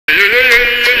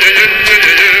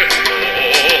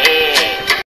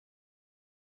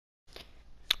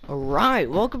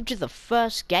Alright, welcome to the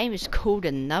first game. It's called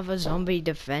Another Zombie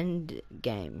Defend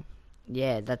game.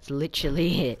 Yeah, that's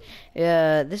literally it.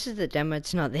 This is the demo,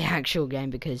 it's not the actual game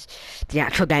because the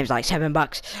actual game's like $7.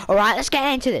 Alright, let's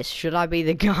get into this. Should I be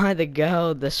the guy, the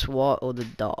girl, the SWAT, or the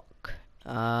doc?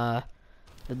 The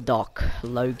doc,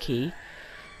 low-key.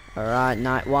 Alright,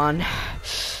 night one.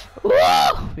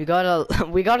 Whoa! We got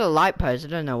a light post, I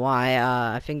don't know why,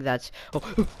 I think that's...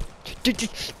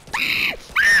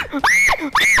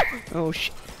 Oh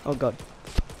shit! Oh god!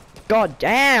 God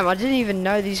damn! I didn't even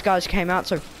know these guys came out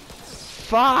so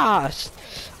fast.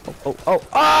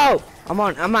 Oh!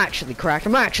 I'm actually cracked.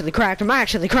 I'm actually cracked.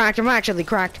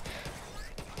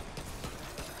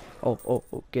 Oh!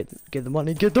 Get the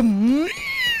money. Get the money.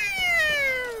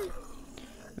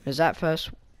 Is that first?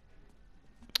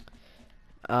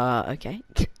 Okay.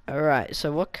 All right.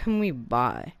 So what can we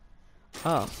buy?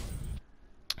 Oh.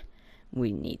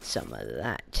 We need some of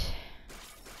that.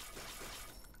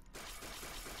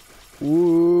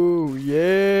 Ooh,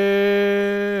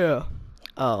 yeah!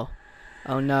 Oh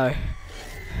no.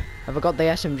 Have I got the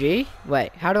SMG?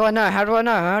 Wait, how do I know?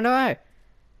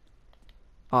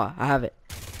 Oh, I have it.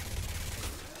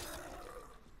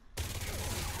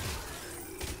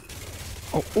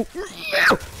 Oh,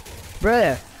 no!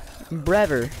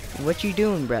 Brother, what you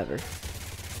doing, brother?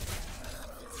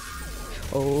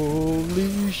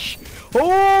 Holy sh!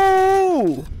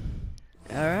 Oh!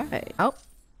 Alright. Oh.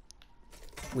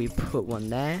 We put one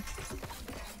there.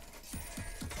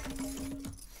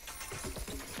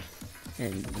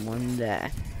 And one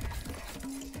there.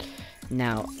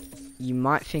 Now, you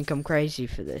might think I'm crazy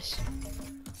for this.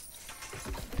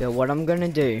 But what I'm gonna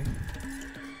do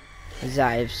is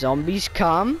that if zombies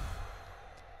come,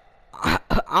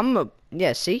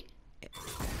 yeah, see?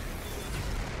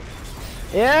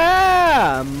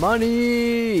 Yeah!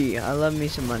 Money! I love me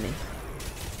some money.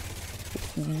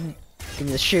 Give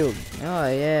me the shield. Oh,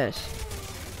 yes.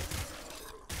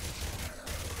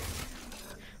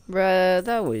 Bruh,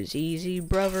 that was easy,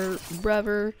 brother.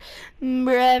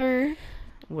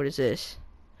 What is this?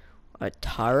 A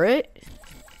turret?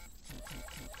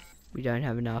 We don't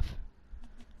have enough.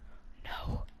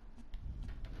 No.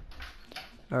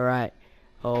 Alright.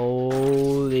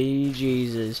 Holy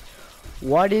Jesus.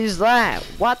 What is that?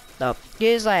 What the f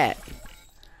is that?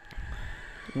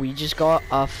 We just got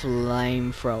a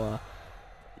flamethrower.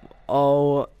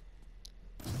 Oh.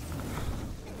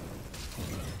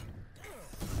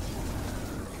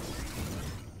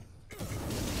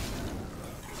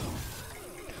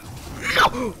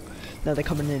 No, they're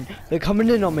coming in. They're coming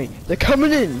in on me. They're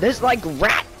coming in. There's like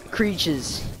rat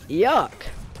creatures. Yuck.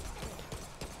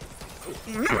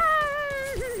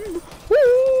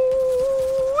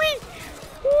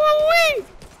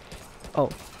 Oh,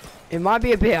 it might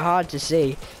be a bit hard to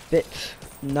see, but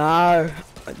no.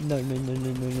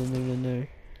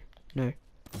 No.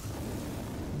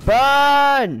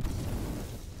 Burn!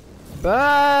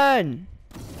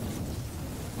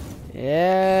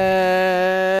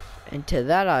 Yeah. And to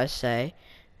that I say,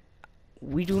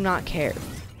 we do not care.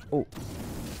 Oh.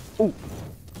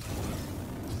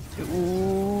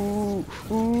 Ooh,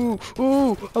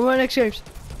 I'm on X Games.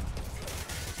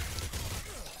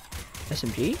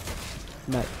 SMG?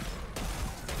 No.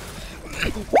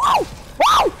 Wow!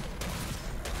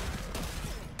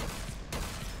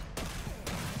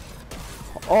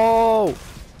 Oh!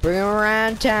 Bring him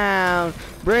around town!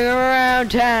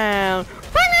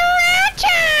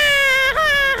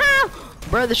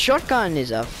 Bro, the shotgun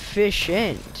is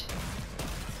efficient.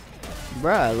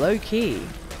 Bro, low key.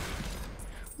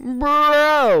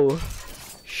 Bro!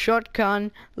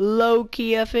 Shotgun, low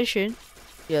key efficient.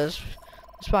 Yes,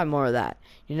 let's buy more of that.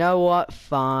 You know what?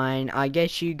 Fine. I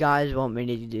guess you guys want me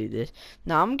to do this.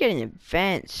 No, I'm getting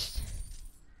advanced.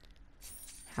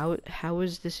 How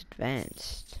is this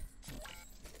advanced?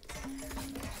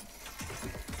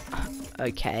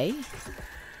 Okay.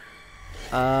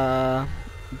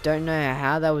 Don't know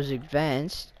how that was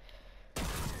advanced. Give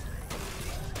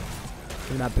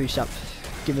me that boost up.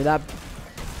 Give me that.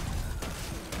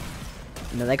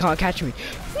 No, they can't catch me.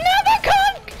 No, they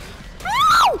can't!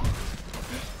 No!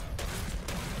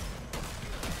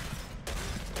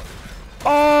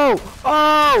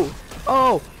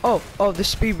 Oh, the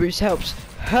speed boost helps.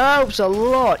 Helps a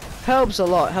lot. Help a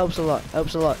lot.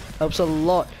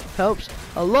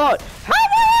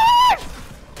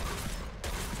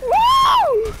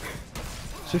 Woo!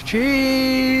 So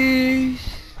cheese.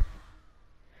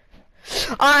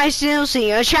 I still see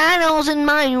your shadows in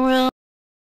my room.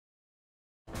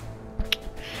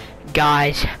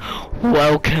 Guys,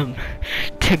 welcome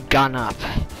to Gun Up.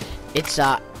 It's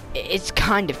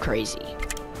kind of crazy.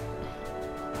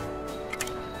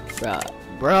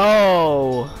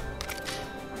 Bro.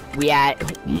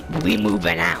 We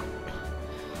moving out.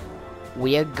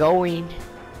 We are going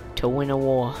to win a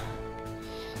war.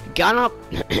 Gun Up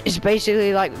is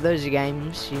basically like those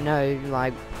games, you know,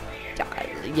 like,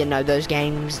 you know, those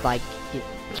games, like,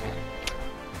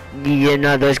 you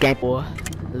know, those games.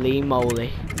 Holy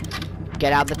moly.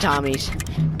 Get out the Tommies.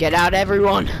 Get out,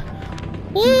 everyone.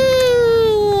 Woo!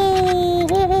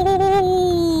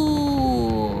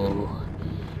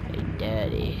 Hey,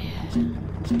 daddy.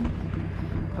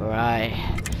 Alright.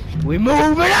 We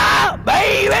moving out,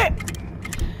 baby!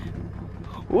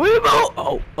 We move.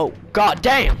 Oh, god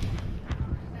damn.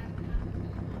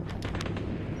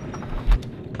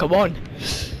 Come on.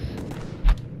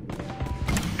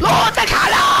 Lord the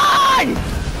cannon!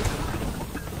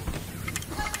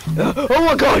 Oh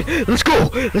my god, let's go!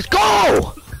 Let's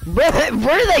go! What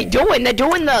are they doing? They're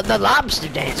doing the lobster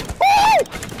dance. Oh!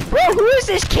 Bro, who is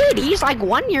this kid? He's like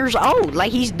 1 year old.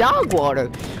 Like he's dog water.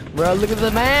 Bro, look at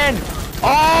the man.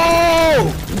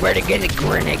 Oh! Where to get a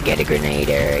grenade? Get a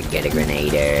grenader. Get a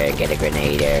grenader. Get a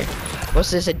grenader. What's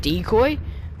this? A decoy?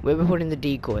 Where we putting the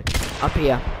decoy? Up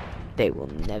here. They will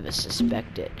never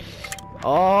suspect it.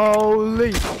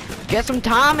 Holy! Get some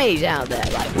Tommies out there.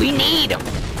 Like we need them.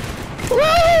 Woo!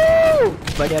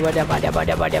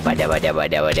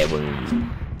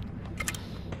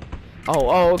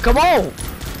 Oh, come on!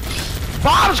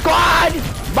 Bomb squad!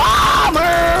 Bombers!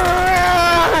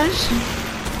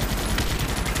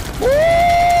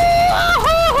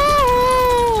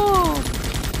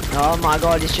 Oh my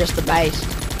god, it's just the base.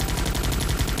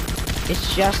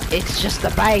 It's just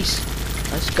the base.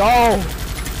 Let's go.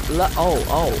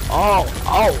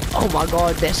 Oh my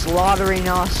god, they're slaughtering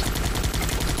us.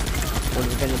 What are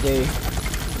we gonna do?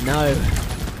 No.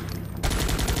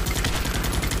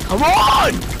 Come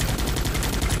on!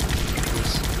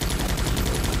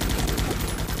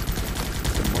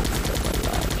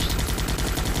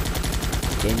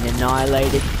 Getting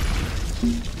annihilated.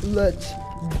 Let's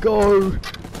go,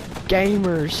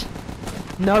 gamers.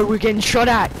 No, we're getting shot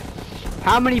at.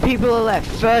 How many people are left?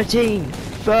 13.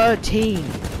 13.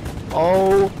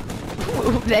 Oh,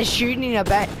 they're shooting a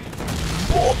bat.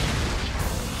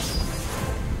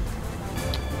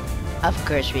 Of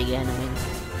course we're gonna win.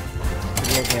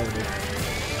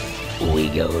 We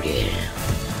go there.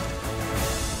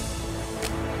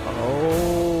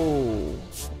 Oh.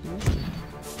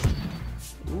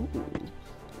 Ooh.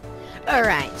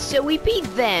 Alright, so we beat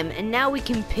them, and now we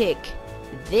can pick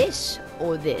this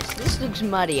or this. This looks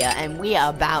muddier, and we are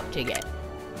about to get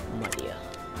muddier.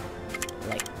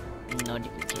 Like, not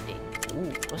even kidding.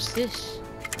 Ooh, what's this?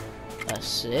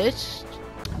 Assist?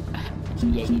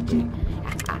 Yeah, you do.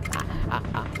 I'm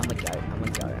a goat. I'm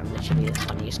literally the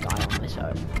funniest guy on this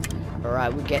earth.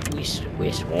 Alright,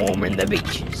 we're swarming the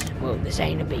beaches. Well, this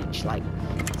ain't a beach. Like,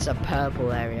 it's a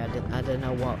purple area. I don't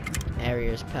know what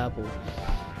area is purple.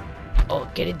 Oh,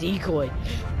 get a decoy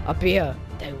up here.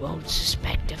 They won't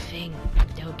suspect a thing.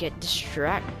 They'll get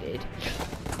distracted.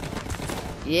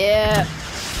 Yeah,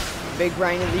 big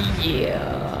rain of the year.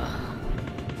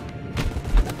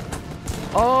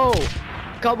 Oh,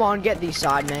 come on, get these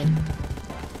sidemen.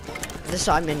 The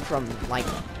sidemen from like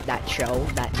that show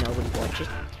that nobody watches.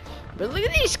 But look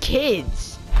at these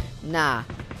kids. Nah,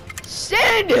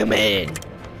 send them in.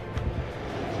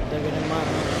 They're gonna run.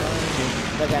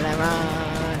 They're gonna run.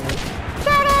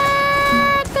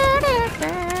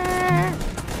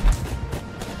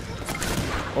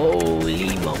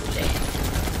 Holy moly.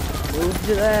 Move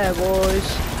to there, boys.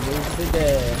 Move to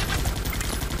there.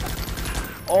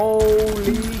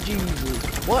 Holy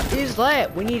Jesus. What is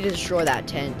that? We need to destroy that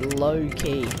tent. Low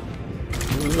key.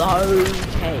 Low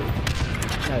key.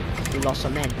 No, we lost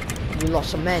some men. We lost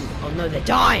some men. Oh no, they're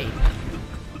dying.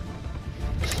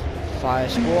 Fire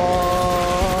squad.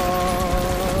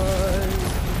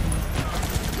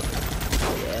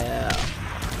 Yeah.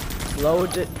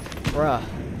 Load it. Bruh.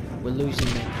 We're losing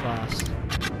men fast.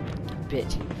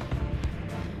 Bit.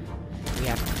 We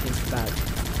have to think about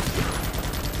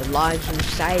the lives we've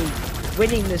saved.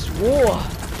 Winning this war.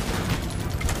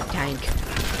 Tank.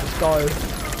 Let's go.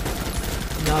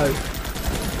 No.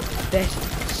 They're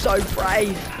so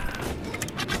brave.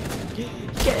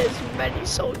 Get as many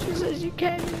soldiers as you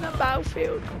can in the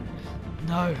battlefield.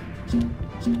 No.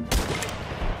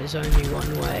 There's only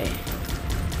one way.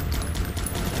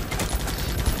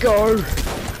 Go.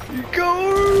 Go!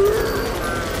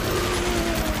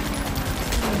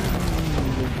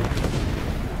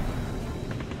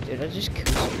 Did I just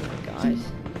kill someone, guys?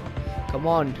 Come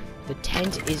on. The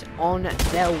tent is on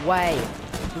their way.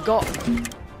 We've got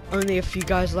only a few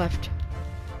guys left.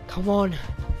 Come on.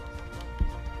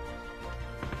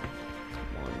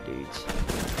 Come on, dudes.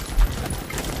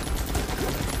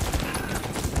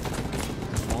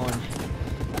 Come on.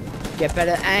 Get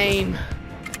better aim.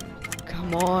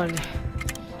 Come on.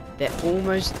 They're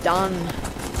almost done.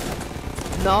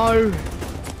 No.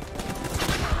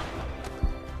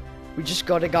 We just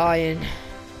got a guy in.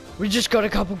 We just got a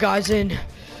couple guys in.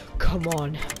 Come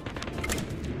on.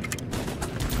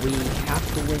 We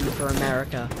have to win for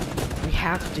America. We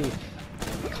have to.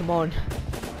 Come on.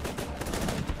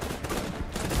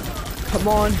 Come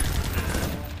on.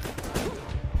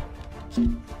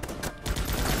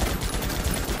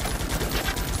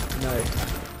 No.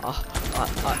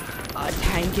 Our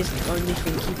tank is the only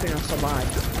thing keeping us alive.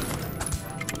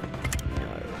 No.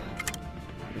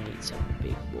 We need some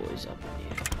big boys up in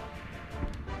here.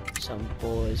 Some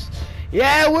boys.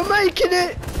 Yeah, we're making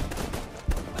it!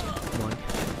 Come on.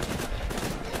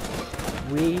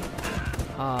 We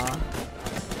are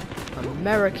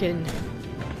American.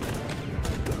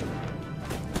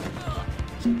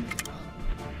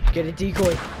 Get a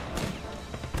decoy.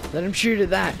 Let him shoot at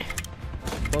that.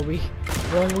 While we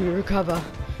recover.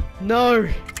 No!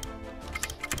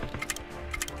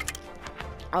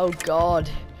 Oh god.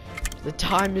 The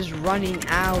time is running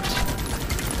out.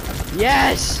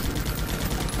 Yes!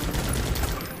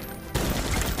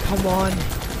 Come on.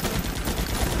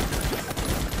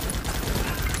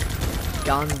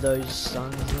 Gun those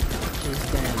sons of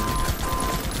bitches down.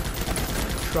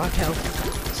 Truck health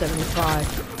 75.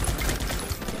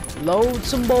 Load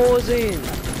some balls in.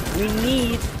 We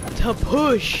need to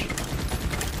push.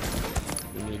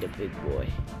 We need a big boy.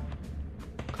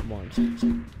 Come on.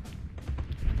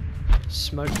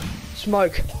 Smoke.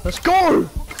 Smoke. Let's go!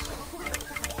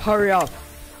 Hurry up.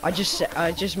 I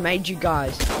just made you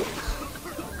guys.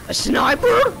 A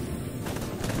sniper?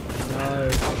 No.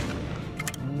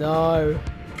 No.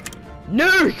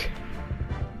 Nuke!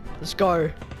 Let's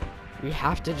go. We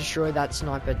have to destroy that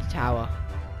sniper tower.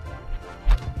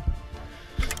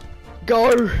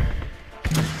 Go!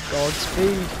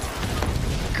 Godspeed.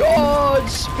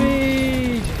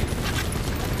 Godspeed!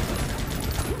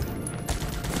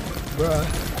 Bruh.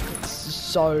 It's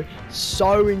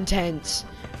so intense.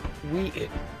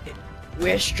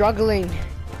 We're struggling.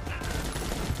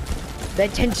 They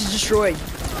tend to destroy.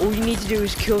 All you need to do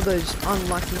is kill those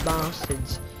unlucky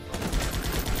bastards.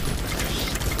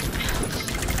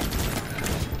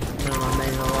 No, my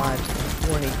man alive.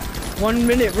 Warning. 1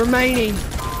 minute remaining.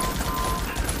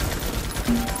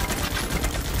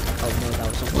 Oh no, that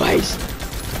was a waste.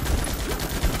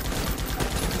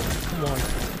 Come on.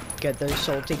 Get those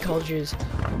salty codgers.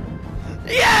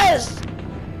 Yes!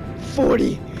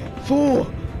 44.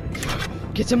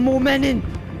 Get some more men in.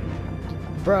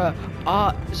 Bruh.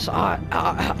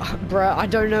 Bruh, I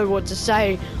don't know what to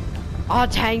say. Our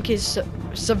tank is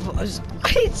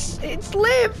it's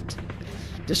lived.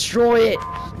 Destroy it.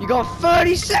 You got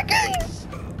 30 seconds.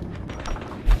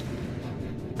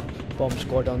 Bomb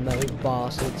squad on those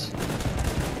bastards.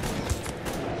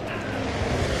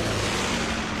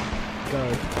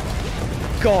 Go.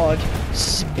 God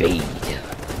speed.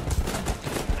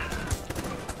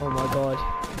 Oh my god.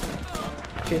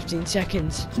 15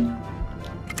 seconds.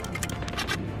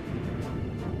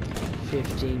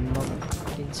 15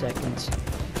 motherfucking seconds.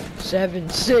 7,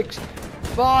 6,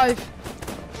 5,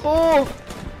 4,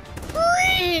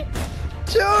 3,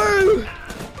 2.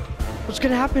 What's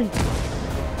gonna happen?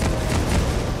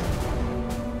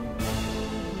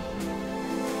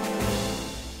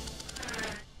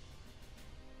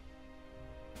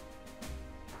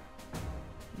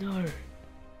 No.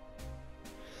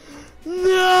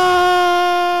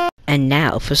 No! And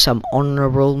now for some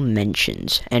honorable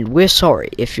mentions, and we're sorry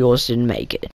if yours didn't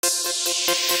make it.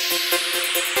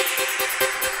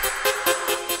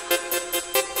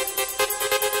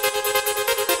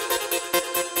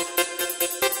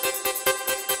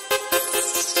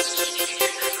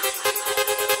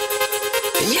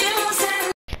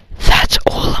 That's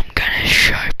all I'm gonna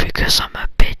show because I'm a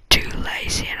bit too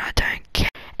lazy and I don't care.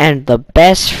 And the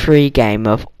best free game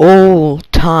of all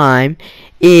time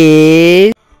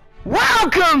is...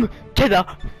 Welcome to the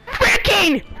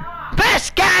freaking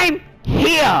best game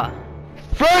here!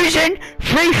 Frozen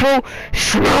Freefall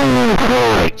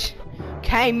Snowflakes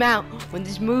came out when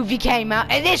this movie came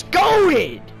out, and it's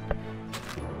golden!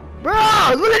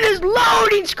 Bro, look at this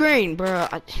loading screen! Bro,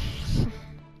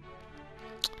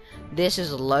 this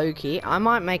is low-key. I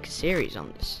might make a series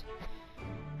on this.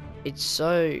 It's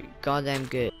so goddamn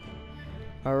good.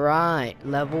 Alright,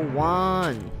 level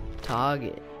 1.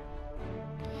 Target.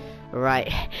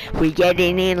 Alright, we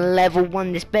getting in level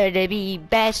 1. This better be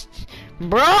best.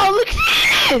 Bro, look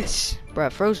at this! Bro,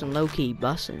 Frozen low-key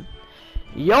bussin'.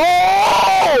 Yo!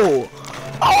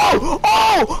 Oh!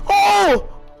 Oh! Oh!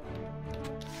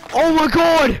 Oh my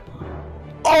god!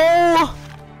 Oh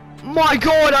my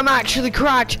god, I'm actually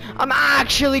cracked! I'm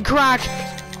actually cracked!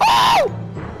 Oh!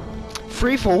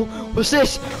 Free fall? What's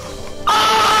this?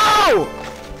 Oh!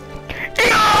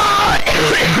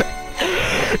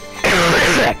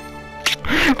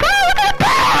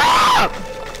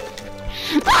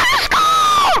 Let's go!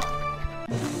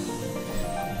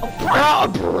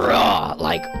 Bruh,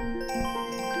 like,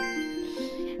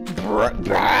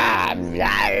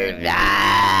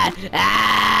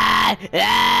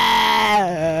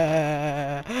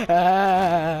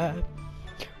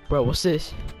 bro, what's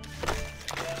this?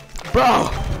 Bro!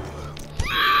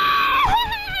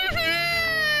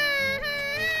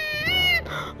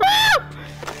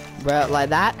 Bro, like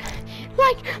that?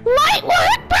 Like, light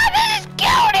work, bro, this is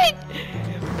goated!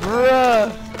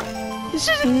 Bruh, this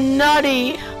is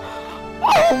nutty!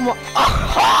 Oh my,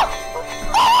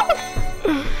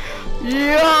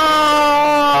 yo!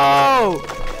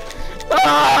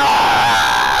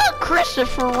 Ah!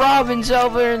 Christopher Robin's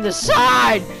over in the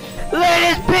side!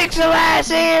 Let his pixel ass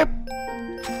here!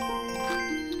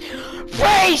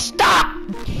 Free, stop!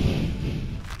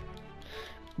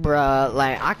 Bruh,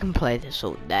 like, I can play this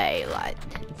all day, like,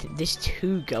 this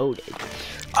too goated.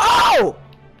 Oh!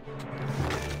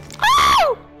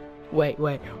 Oh! Wait,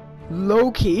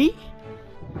 low-key?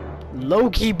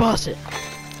 Low-key bust it.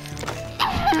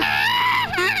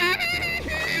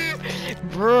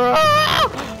 Bruh!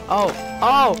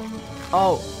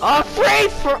 Oh, free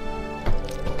for...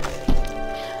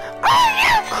 Are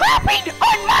you crapping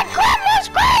on my grandma's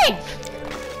grave?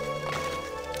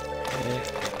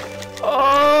 Oh!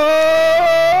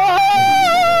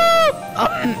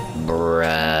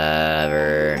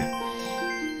 Brother.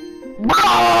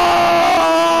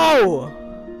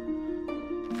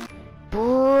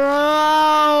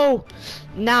 Bro!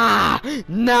 Nah!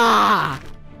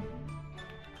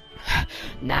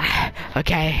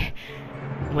 Okay.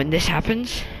 When this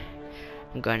happens,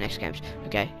 I'm going next games.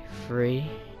 Okay. 3,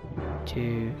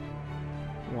 2,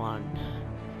 1,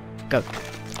 go.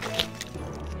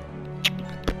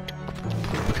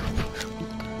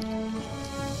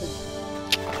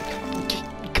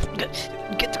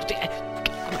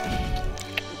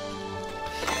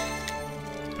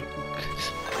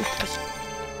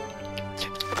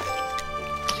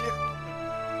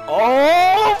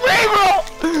 Oh,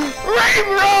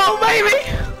 Rainbow, baby!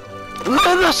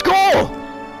 Let's go!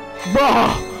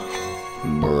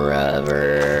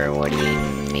 Brother, what do you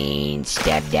mean,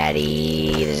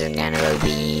 stepdaddy? This is gonna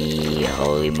be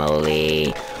holy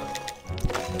moly.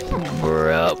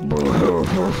 Bro!